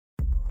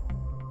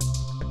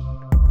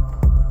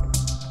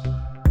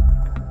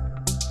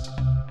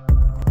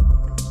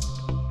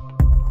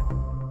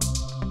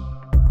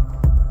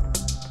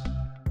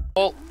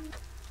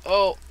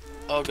Oh!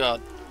 Oh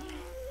god.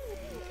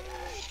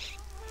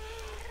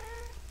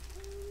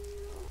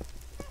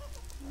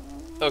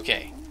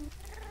 Okay.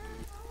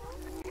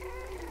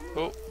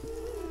 Oh.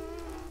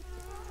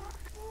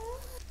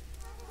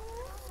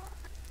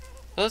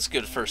 Well, that's a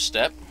good first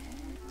step.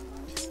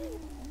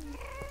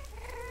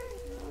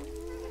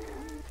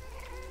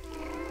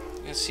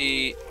 Let's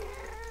see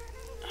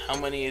how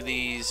many of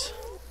these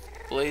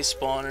blaze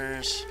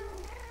spawners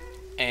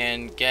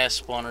and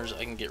gas spawners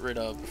I can get rid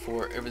of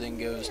before everything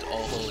goes to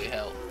all holy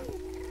hell.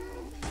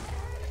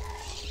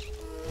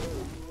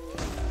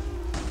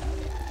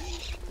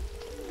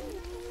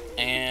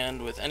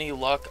 And with any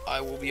luck,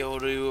 I will be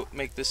able to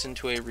make this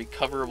into a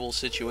recoverable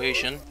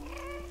situation.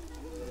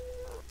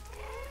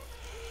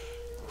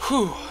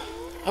 Whew.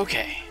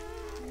 Okay.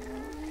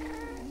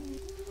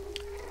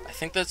 I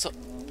think that's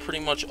pretty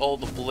much all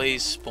the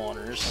blaze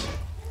spawners.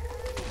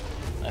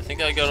 I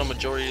think I got a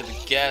majority of the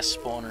gas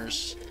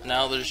spawners.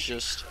 Now there's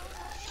just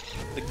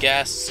the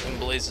gas and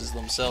blazes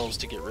themselves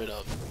to get rid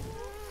of.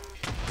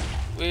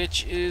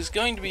 Which is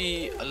going to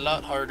be a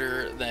lot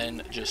harder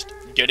than just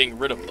getting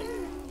rid of them,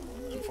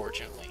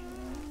 unfortunately.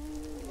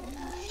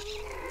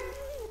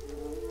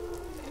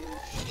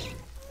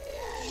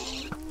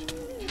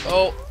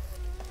 Oh!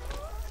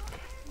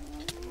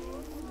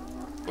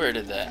 Where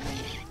did that?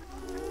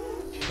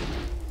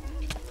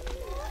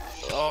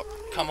 Oh,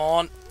 come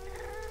on.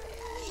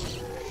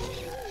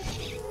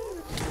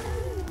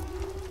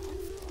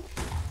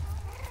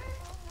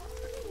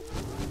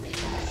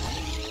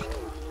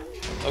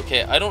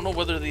 Okay, I don't know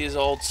whether these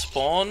all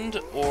spawned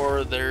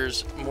or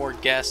there's more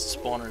gas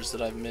spawners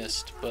that I've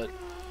missed, but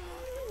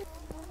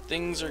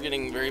things are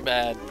getting very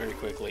bad very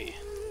quickly.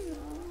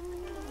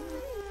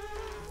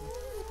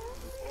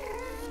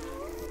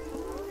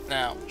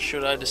 Now,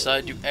 should I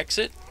decide to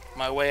exit,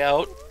 my way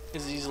out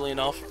is easily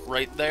enough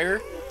right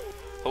there.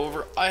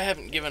 However, I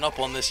haven't given up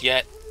on this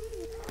yet.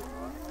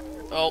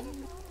 Oh.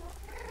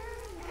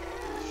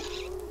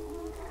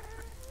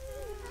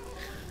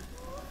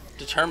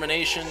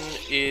 Determination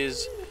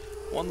is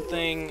one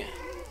thing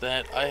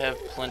that I have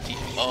plenty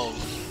of.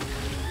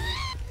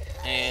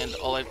 And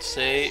all I have to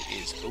say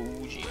is, oh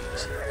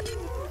jeez.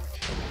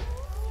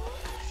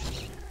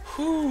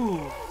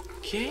 Whew.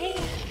 Okay.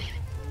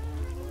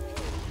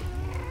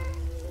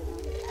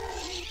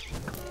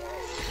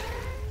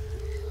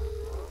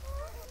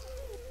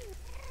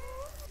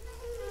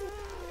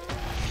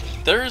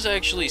 There's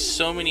actually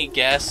so many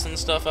gas and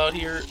stuff out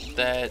here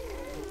that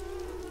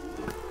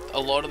a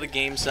lot of the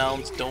game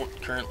sounds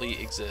don't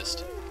currently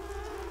exist.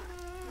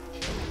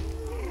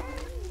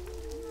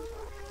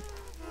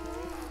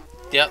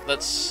 Yeah,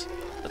 that's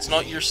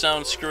not your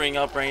sound screwing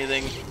up or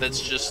anything.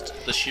 That's just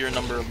the sheer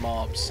number of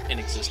mobs in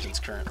existence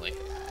currently.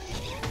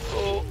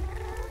 Oh,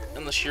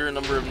 and the sheer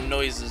number of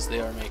noises they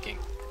are making.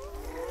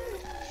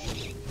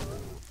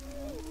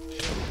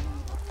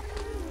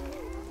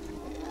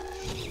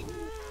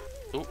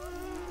 Oh,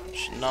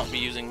 should not be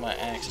using my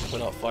axe to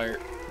put out fire.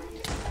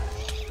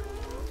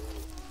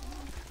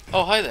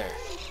 Oh, hi there.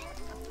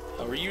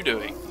 How are you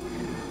doing?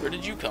 Where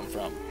did you come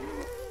from?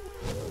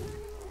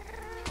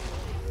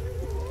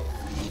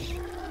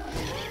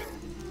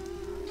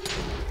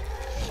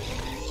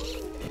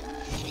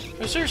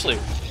 No, seriously,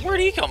 where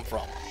did he come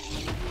from?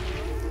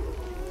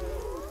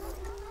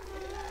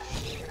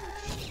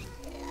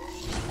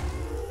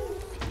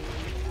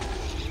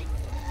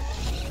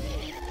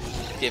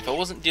 Okay, if I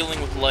wasn't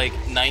dealing with like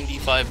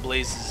 95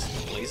 blazes?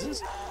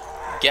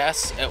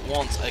 Gas at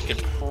once, I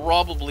could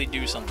probably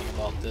do something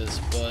about this,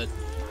 but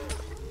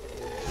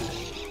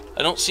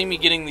I don't see me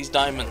getting these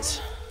diamonds.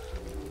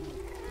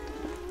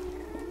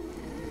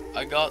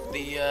 I got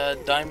the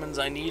diamonds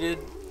I needed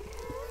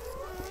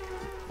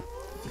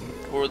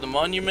for the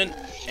monument,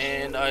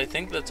 and I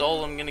think that's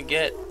all I'm gonna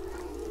get,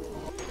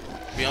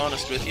 to be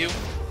honest with you.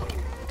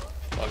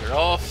 Bugger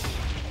off.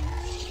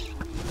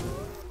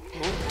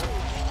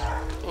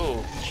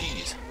 Oh,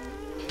 jeez.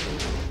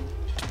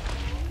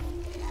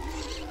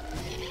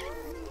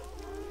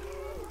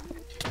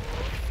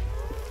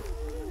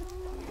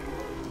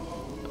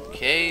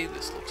 Okay,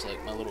 this looks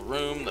like my little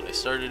room that I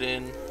started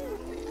in.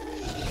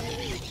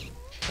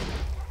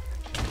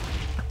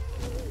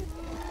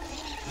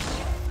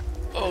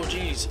 Oh,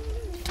 jeez.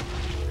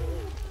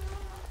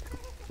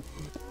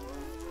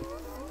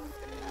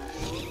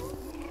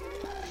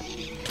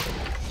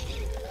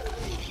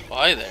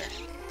 Hi there.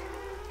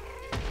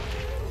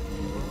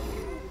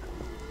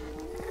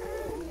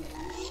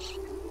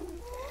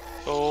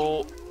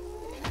 Oh.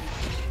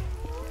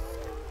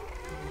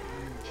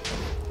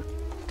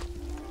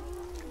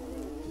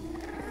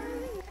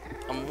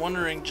 I'm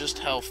wondering just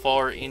how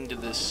far into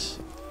this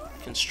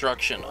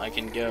construction I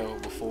can go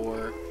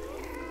before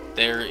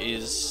there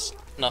is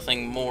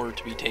nothing more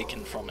to be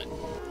taken from it.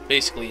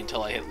 Basically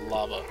until I hit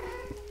lava.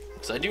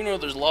 Because I do know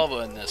there's lava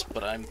in this,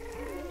 but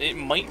it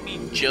might be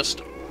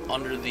just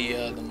under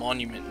the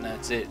monument, and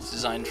that's it. It's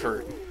designed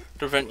to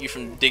prevent you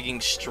from digging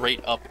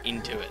straight up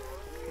into it.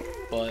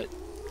 But,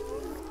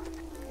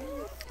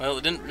 well,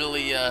 it didn't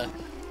really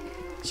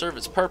serve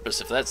its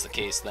purpose if that's the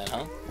case then,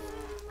 huh?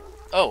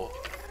 Oh.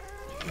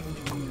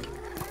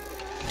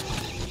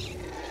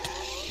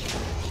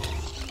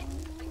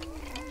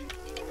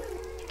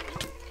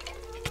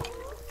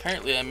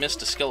 Apparently I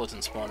missed a skeleton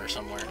spawner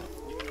somewhere.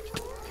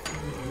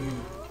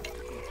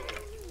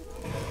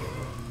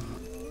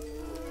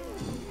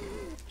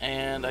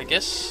 And I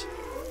guess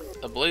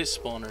a blaze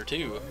spawner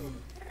too.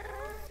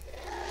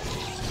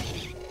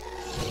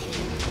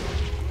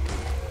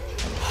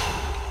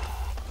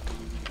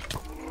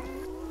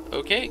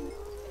 Okay.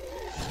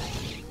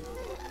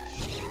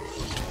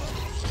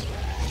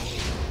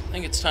 I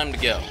think it's time to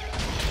go.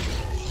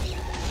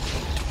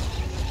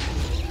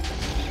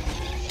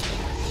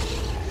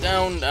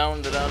 Down,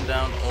 down, down,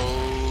 down.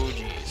 Oh,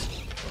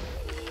 jeez.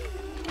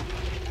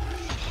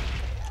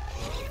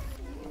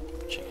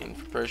 Checking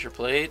for pressure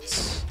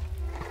plates.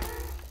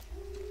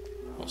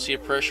 Don't see a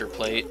pressure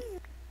plate.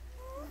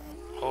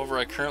 However,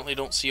 I currently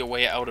don't see a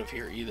way out of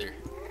here either.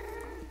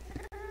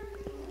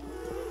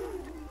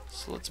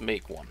 So let's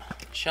make one,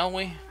 shall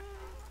we?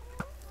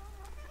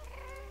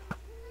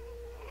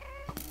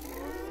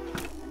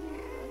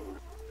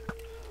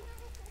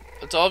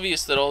 It's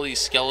obvious that all these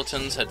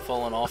skeletons had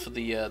fallen off of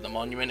the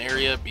monument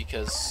area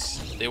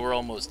because they were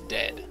almost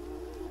dead.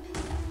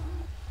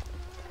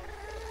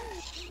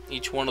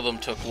 Each one of them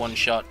took one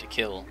shot to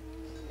kill.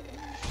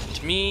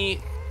 To me,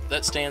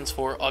 that stands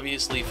for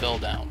obviously fell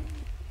down.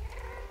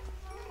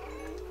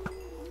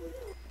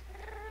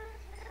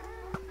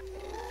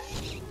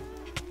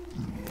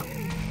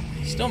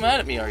 Still mad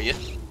at me, are you?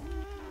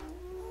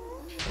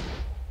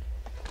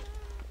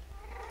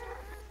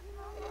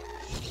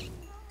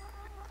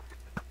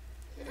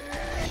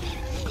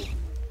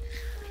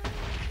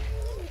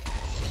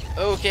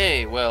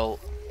 Okay, well...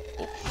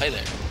 Oh, hi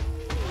there.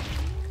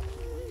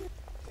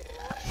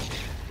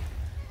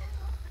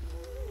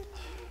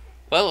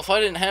 Well, if I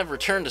didn't have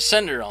Return to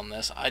Sender on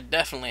this, I'd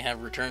definitely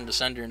have Return to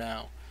Sender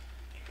now.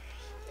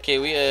 Okay,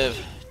 we have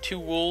 2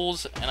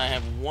 wools, and I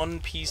have 1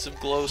 piece of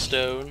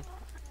glowstone,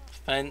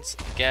 fence,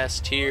 gas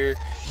tier,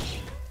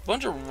 a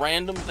bunch of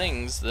random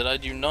things that I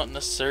do not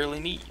necessarily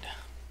need.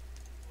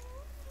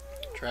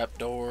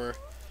 Trapdoor,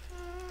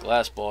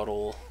 glass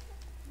bottle,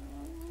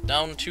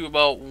 down to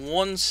about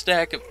 1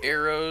 stack of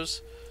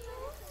arrows,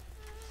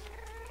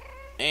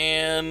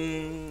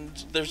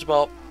 and there's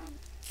about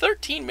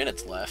 13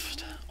 minutes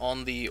left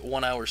on the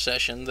 1-hour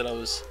session that I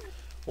was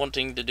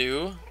wanting to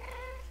do.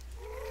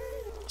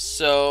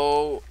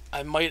 So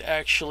I might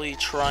actually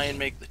try and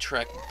make the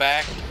trek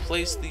back to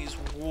place these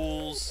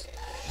wools.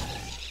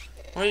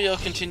 Maybe I'll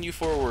continue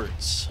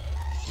forwards.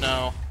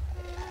 No,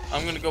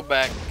 I'm gonna go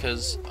back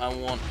because I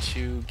want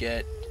to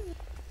get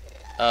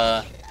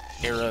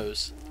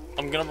arrows.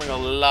 I'm gonna bring a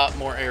lot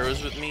more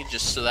arrows with me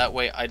just so that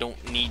way I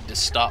don't need to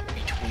stop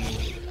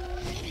between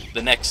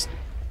the next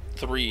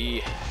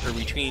 3, or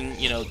between,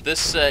 you know, this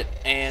set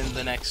and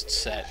the next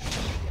set.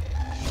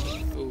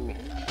 Ooh.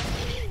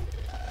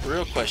 The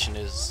real question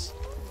is,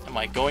 am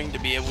I going to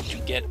be able to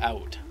get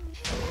out?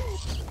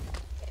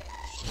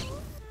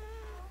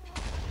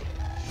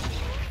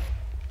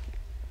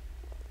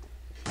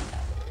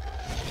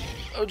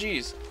 Oh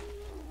geez.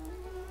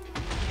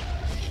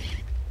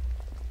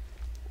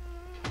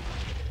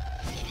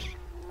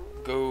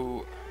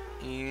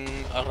 Going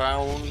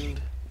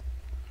around.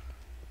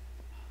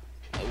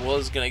 I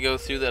was gonna go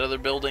through that other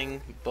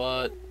building,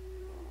 but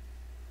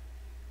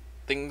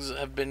things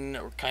have been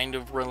kind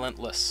of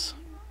relentless.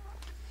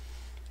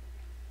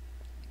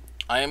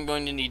 I am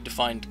going to need to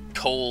find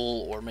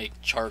coal or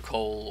make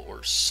charcoal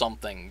or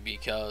something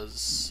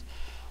because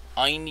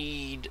I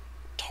need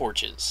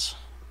torches.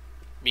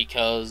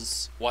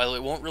 Because while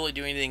it won't really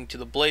do anything to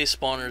the blaze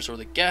spawners or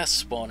the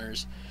gas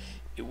spawners,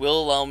 it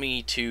will allow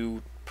me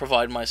to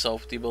provide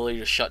myself with the ability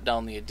to shut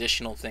down the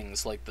additional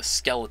things like the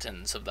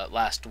skeletons of that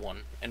last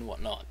one and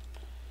whatnot.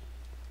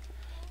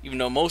 Even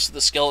though most of the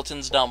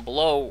skeletons down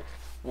below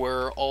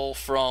were all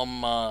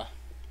from,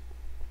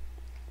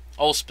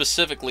 all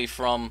specifically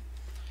from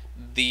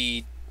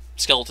the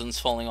skeletons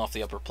falling off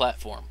the upper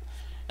platform.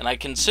 And I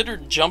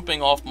considered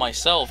jumping off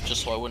myself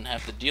just so I wouldn't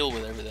have to deal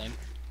with everything.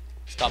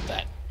 Stop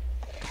that.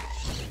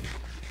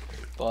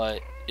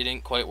 But it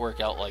didn't quite work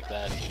out like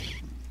that.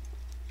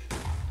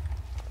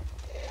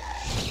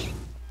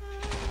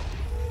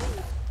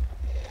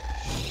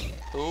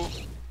 Oh.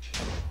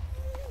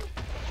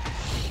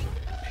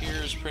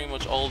 Appears pretty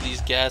much all of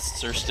these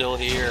guests are still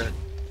here.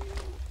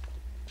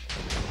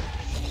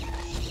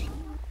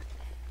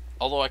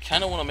 Although I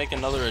kind of want to make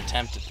another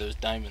attempt at those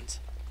diamonds.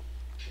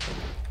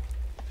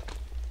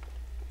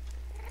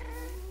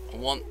 I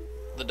want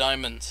the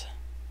diamonds.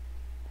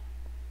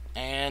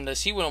 And I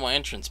see one of my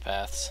entrance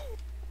paths.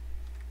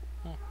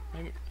 Oh,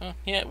 maybe, oh,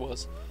 yeah, it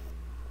was.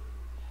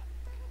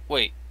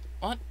 Wait,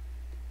 what?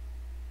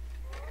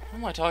 What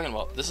am I talking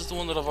about? This is the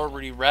one that I've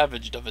already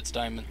ravaged of its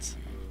diamonds.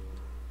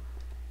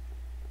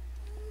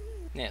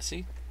 Yeah,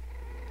 see?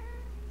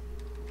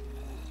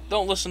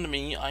 Don't listen to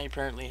me, I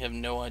apparently have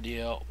no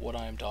idea what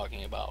I am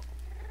talking about.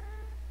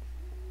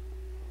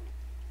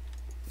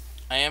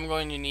 I am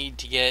going to need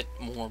to get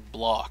more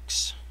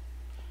blocks.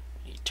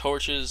 I need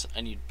torches,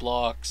 I need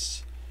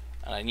blocks,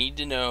 and I need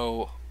to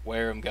know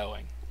where I'm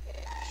going.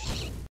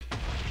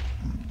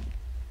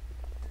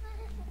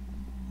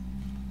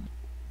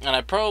 And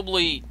I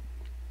probably,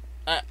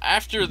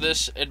 after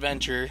this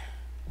adventure,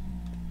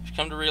 I've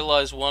come to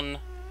realize one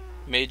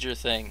major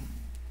thing.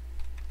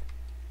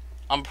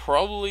 I'm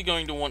probably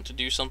going to want to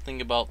do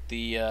something about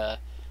the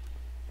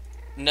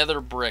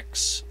nether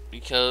bricks,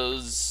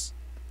 because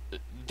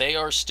they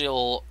are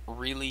still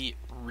really,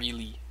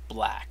 really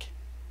black.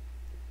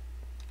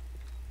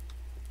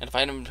 And if I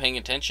hadn't been paying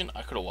attention,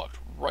 I could have walked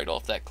right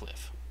off that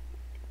cliff.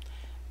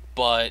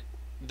 But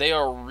they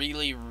are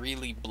really,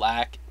 really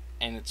black,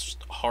 and it's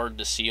hard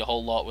to see a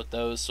whole lot with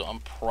those, so I'm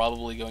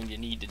probably going to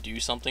need to do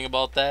something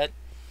about that.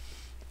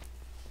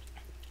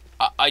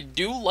 I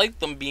do like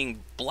them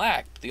being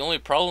black. The only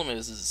problem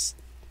is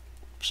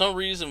for some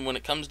reason when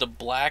it comes to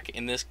black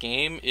in this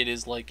game, it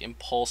is like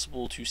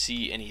impossible to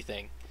see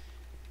anything.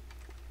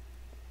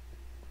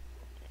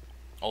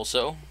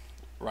 Also,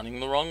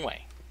 running the wrong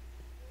way.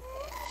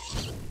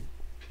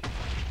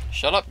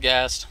 Shut up,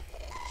 Ghast.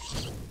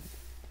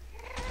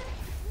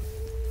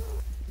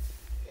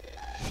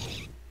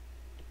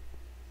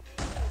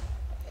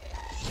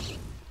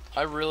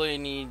 I really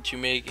need to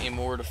make a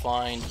more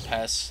defined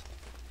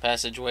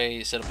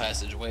passageway, set of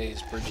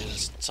passageways,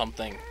 bridges,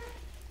 something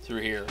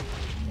through here.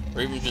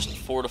 Or even just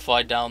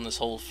fortify down this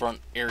whole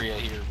front area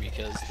here,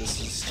 because this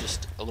is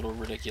just a little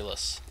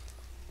ridiculous.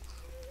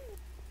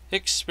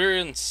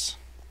 Experience!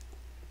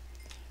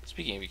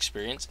 Speaking of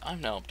experience,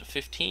 I'm now up to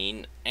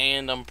 15,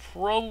 and I'm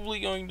probably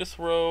going to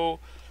throw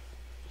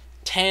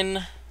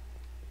 10,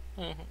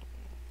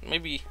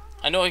 maybe,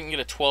 I know I can get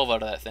a 12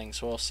 out of that thing,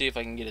 so I'll see if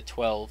I can get a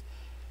 12.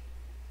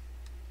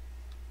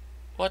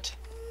 What?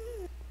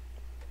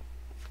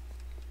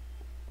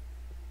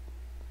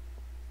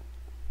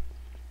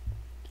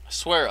 I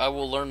swear I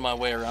will learn my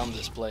way around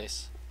this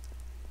place.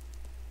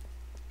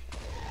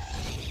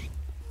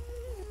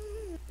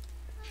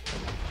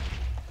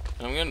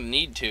 And I'm gonna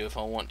need to if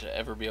I want to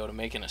ever be able to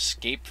make an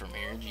escape from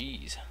here.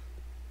 Jeez.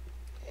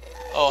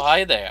 Oh,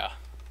 hi there.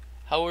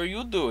 How are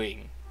you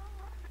doing?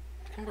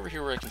 Come over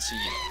here where I can see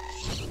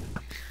you.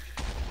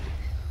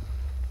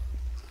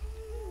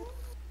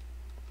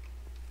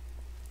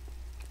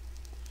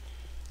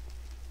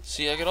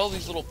 See, I got all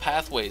these little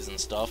pathways and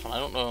stuff, and I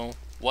don't know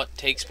what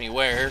takes me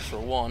where, for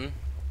one.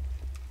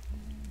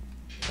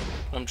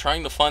 I'm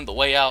trying to find the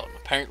way out, and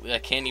apparently I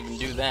can't even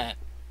do that.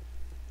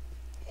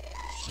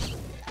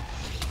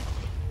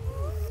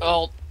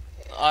 Well,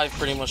 I've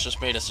pretty much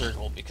just made a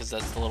circle, because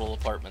that's the little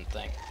apartment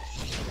thing.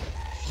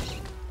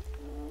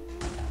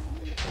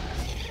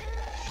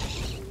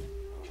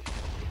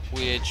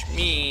 Which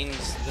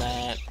means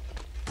that...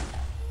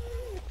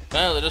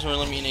 well, that doesn't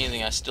really mean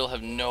anything. I still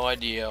have no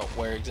idea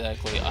where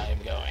exactly I am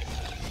going.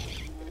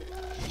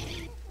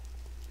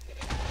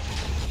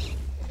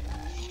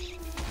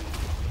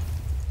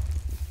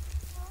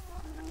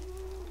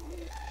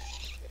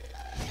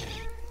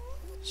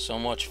 So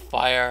much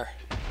fire.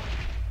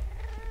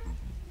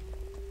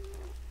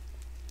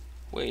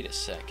 Wait a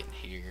second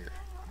here.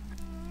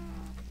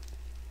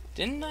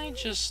 Didn't I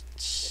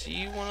just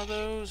see one of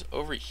those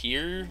over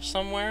here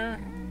somewhere?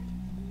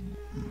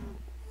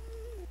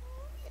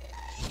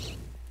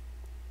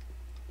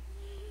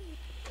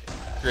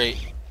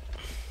 Great.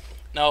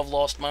 Now I've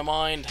lost my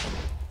mind.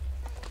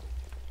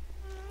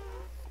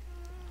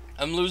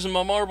 I'm losing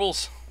my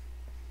marbles.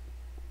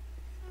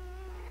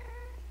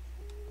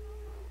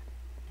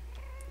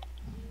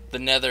 The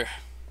Nether.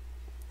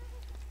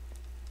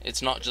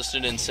 It's not just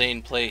an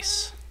insane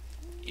place.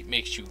 It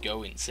makes you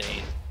go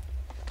insane.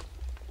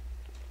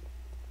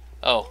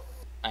 Oh,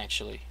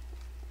 actually,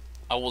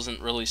 I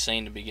wasn't really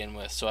sane to begin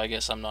with, so I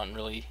guess I'm not in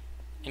really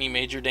any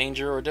major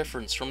danger or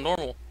difference from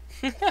normal.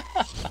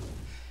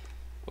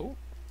 Oh,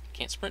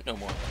 can't sprint no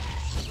more.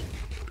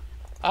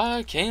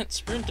 I can't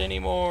sprint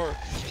anymore.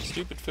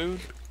 Stupid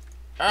food.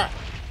 Ah,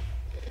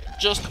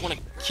 just want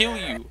to kill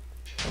you.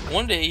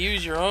 One day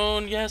use your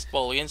own gas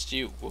ball against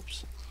you.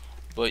 Whoops.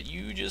 But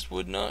you just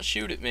would not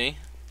shoot at me.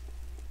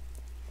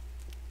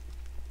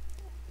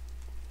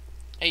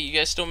 Hey, you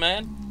guys still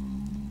mad?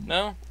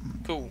 No?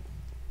 Cool.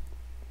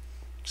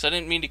 Because I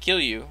didn't mean to kill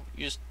you.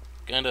 You just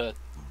kind of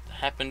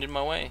happened in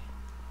my way.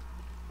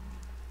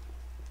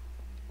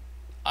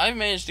 I've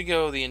managed to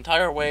go the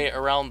entire way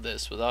around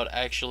this without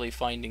actually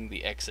finding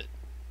the exit.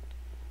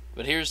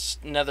 But here's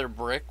nether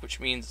brick, which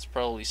means it's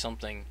probably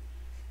something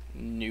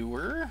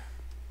newer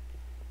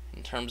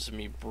in terms of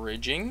me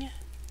bridging,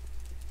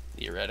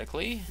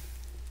 theoretically.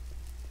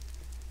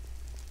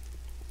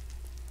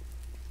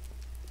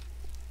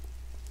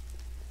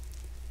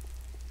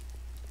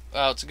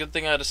 Well, it's a good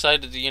thing I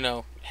decided to, you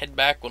know, head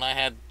back when I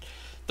had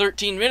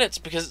 13 minutes,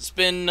 because it's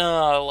been,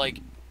 like,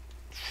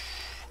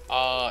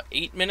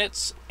 8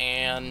 minutes,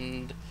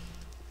 and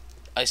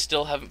I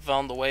still haven't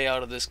found the way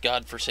out of this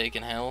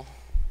godforsaken hell.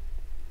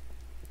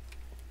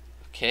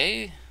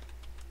 Okay.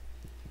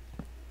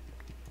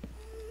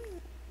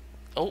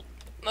 Oh,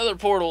 another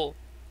portal.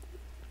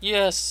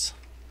 Yes,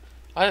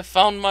 I have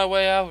found my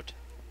way out.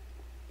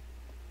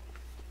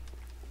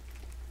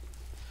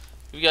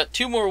 we got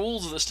 2 more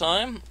wolves this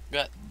time.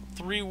 Got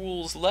 3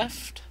 wolves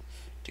left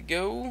to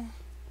go.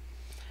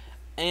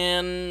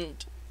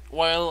 And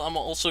while I'm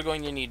also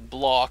going to need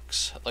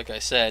blocks, like I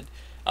said,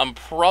 I'm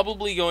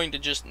probably going to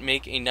just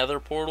make a nether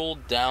portal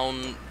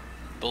down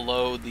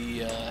below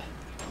the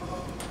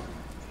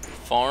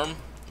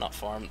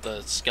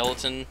the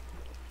skeleton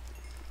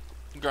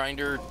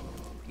grinder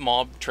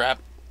mob trap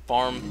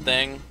farm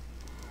thing.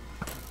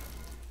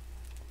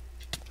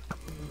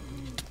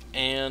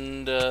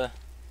 And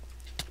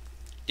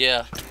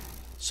yeah,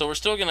 so we're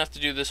still gonna have to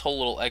do this whole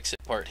little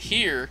exit part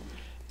here,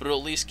 but it'll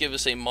at least give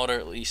us a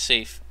moderately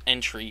safe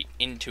entry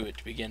into it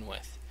to begin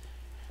with.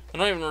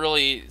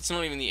 It's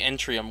not even the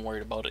entry I'm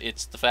worried about,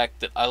 it's the fact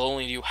that I'll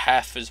only do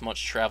half as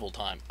much travel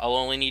time. I'll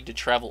only need to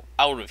travel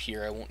out of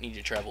here, I won't need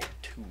to travel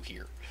to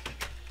here.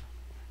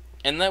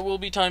 And that will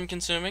be time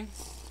consuming.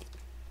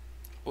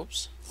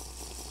 Whoops.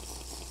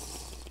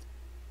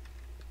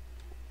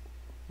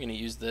 I'm gonna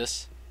use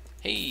this.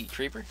 Hey,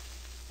 creeper.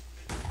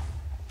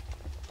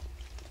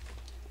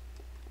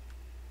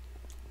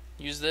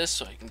 Use this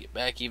so I can get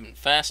back even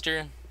faster.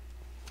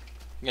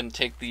 I'm gonna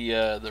take the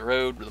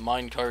road where the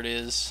minecart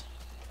is.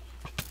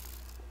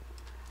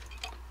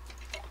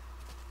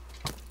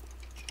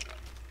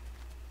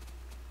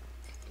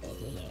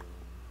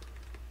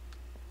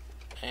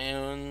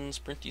 And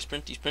sprinty,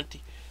 sprinty, sprinty.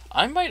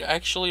 I might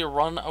actually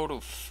run out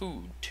of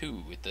food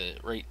too if the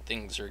right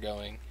things are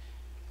going.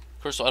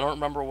 Of course, I don't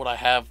remember what I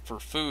have for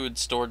food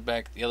stored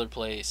back at the other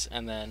place,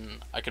 and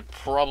then I could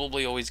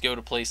probably always go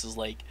to places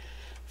like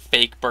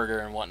Fake Burger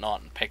and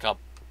whatnot and pick up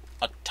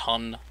a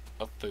ton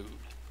of food.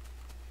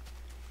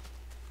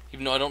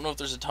 Even though I don't know if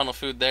there's a ton of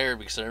food there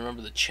because I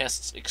remember the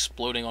chests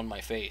exploding on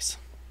my face.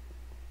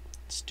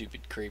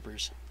 Stupid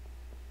creepers.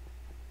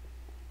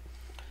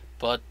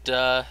 But,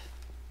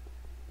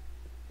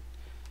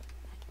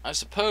 I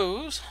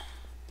suppose,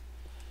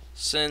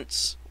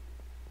 since,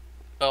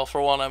 well, for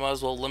one, I might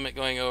as well limit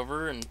going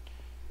over, and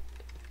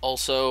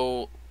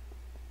also,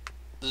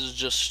 this is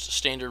just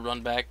standard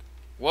run back.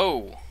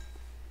 Whoa!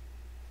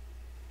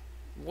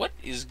 What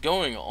is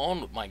going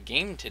on with my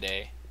game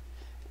today?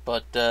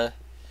 But,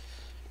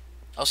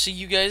 I'll see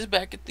you guys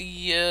back at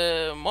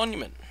the,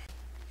 monument.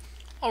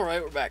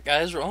 Alright, we're back,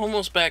 guys. We're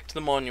almost back to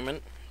the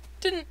monument.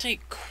 Didn't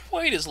take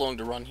quite as long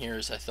to run here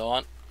as I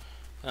thought.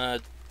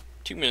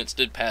 2 minutes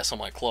did pass on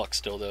my clock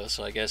still, though,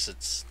 so I guess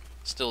it's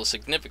still a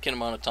significant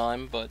amount of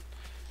time, but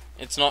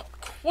it's not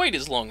quite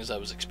as long as I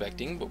was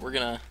expecting. But we're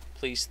gonna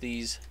place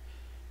these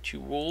 2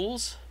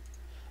 wolves.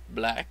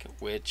 Black,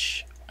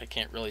 which I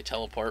can't really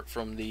tell apart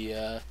from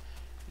the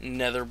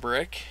nether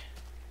brick,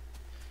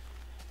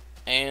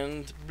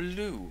 and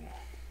blue.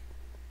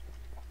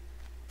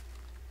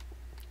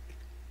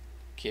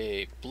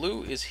 Okay,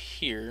 blue is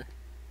here,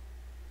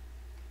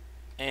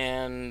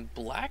 and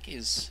black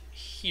is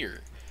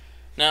here.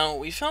 Now,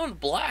 we found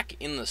black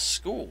in the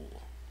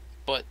school,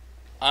 but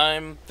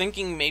I'm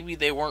thinking maybe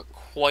they weren't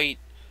quite,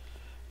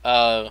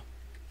 should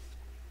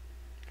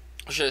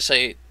I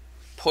say,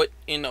 put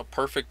in a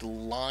perfect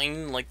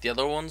line like the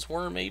other ones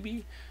were,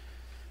 maybe?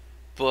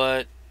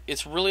 But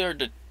it's really hard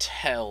to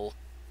tell.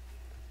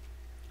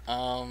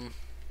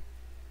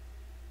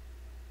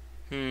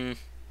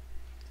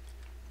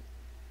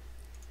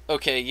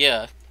 Okay,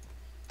 yeah.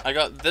 I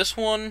got this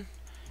one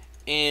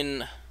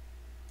in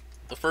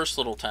the first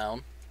little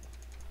town,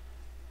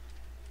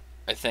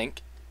 I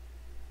think.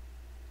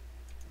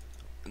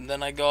 And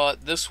then I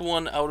got this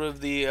one out of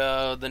the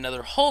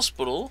Nether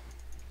Hospital,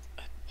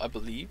 I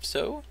believe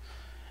so.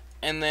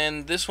 And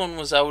then this one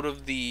was out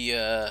of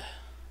the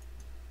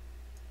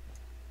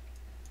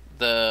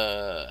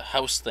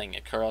house thing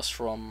across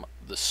from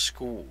the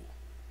school.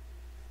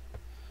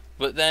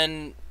 But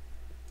then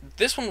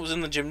this one was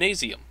in the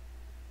gymnasium.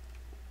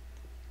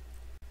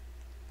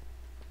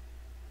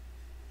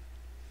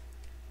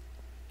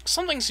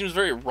 Something seems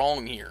very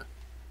wrong here.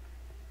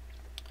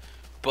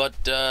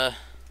 But,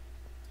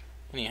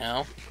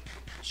 anyhow,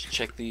 let's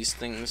check these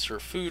things for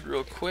food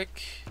real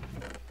quick.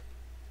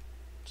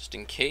 Just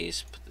in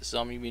case. Put the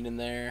zombie meat in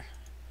there.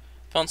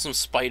 Found some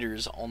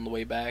spiders on the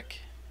way back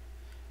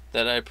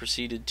that I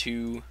proceeded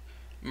to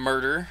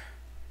murder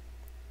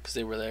because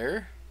they were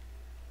there.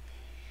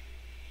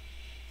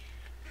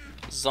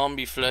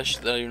 Zombie flesh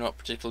that I do not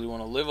particularly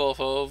want to live off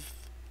of.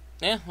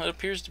 Yeah, that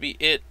appears to be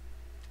it.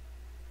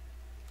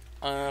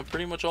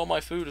 Pretty much all my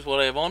food is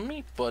what I have on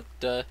me, but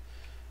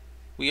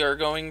we are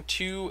going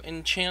to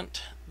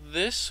enchant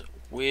this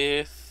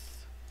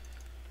with...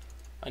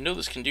 I know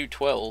this can do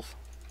 12.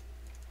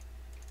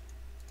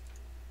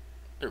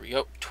 There we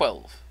go,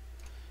 12.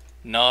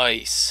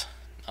 Nice.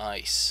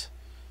 Nice.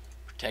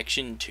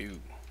 Protection 2.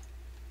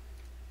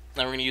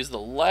 Now we're going to use the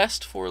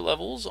last 4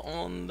 levels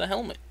on the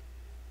helmet.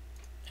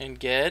 And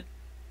get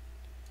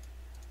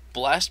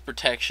Blast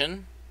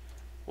Protection,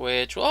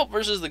 which will help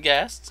versus the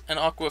ghasts, and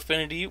Aqua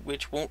Affinity,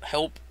 which won't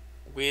help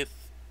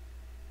with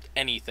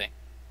anything.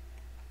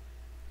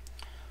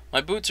 My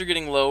boots are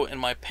getting low,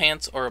 and my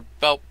pants are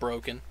about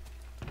broken.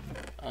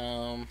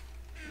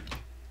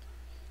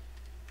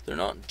 They're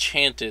not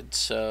enchanted,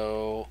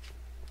 so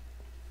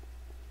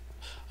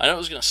I know I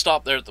was going to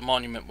stop there at the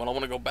monument, but I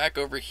want to go back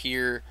over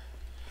here.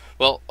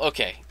 Well,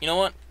 okay, you know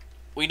what?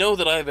 We know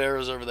that I have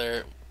arrows over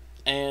there,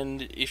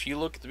 and if you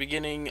look at the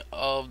beginning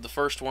of the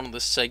first one of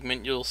this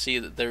segment, you'll see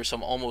that there's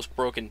some almost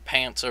broken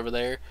pants over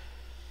there.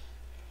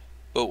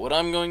 But what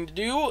I'm going to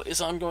do is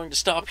I'm going to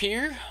stop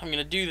here. I'm going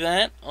to do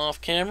that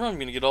off camera. I'm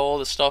going to get all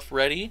the stuff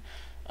ready.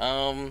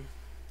 I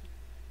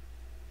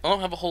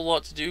don't have a whole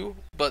lot to do,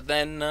 but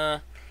then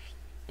I'm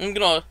going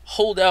to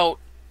hold out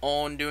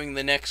on doing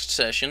the next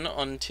session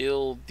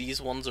until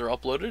these ones are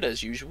uploaded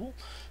as usual,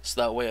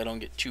 so that way I don't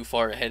get too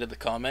far ahead of the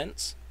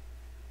comments.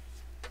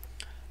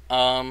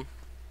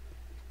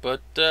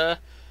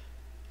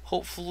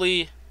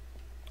 Hopefully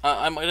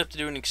I might have to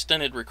do an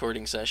extended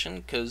recording session,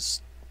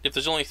 because if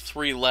there's only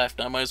 3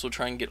 left, I might as well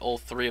try and get all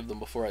 3 of them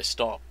before I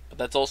stop. But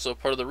that's also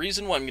part of the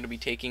reason why I'm going to be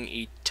taking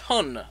a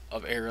ton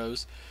of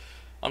arrows.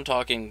 I'm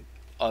talking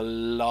a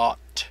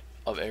lot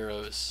of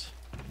arrows.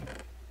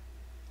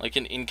 Like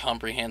an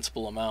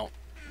incomprehensible amount.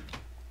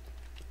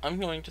 I'm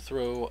going to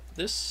throw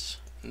this,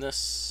 and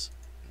this,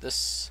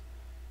 this,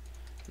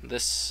 and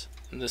this,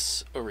 and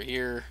this over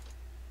here,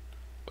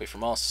 away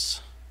from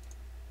us.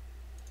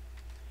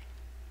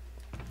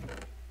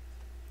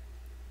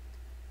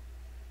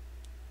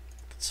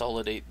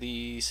 Consolidate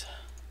these.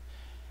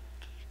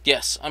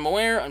 Yes, I'm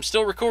aware, I'm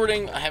still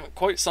recording, I haven't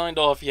quite signed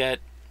off yet.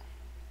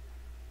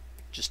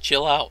 Just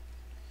chill out.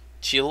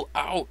 Chill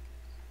out.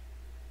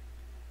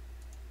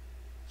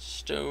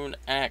 Stone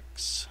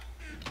axe.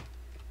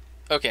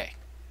 Okay.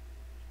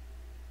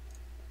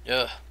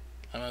 I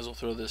might as well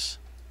throw this,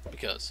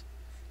 because.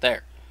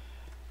 There.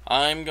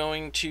 I'm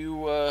going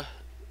to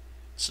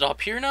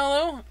stop here now,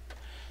 though.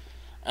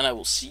 And I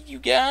will see you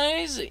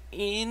guys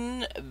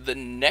in the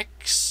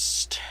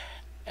next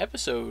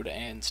episode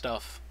and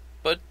stuff.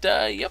 But,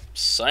 yep,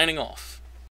 signing off.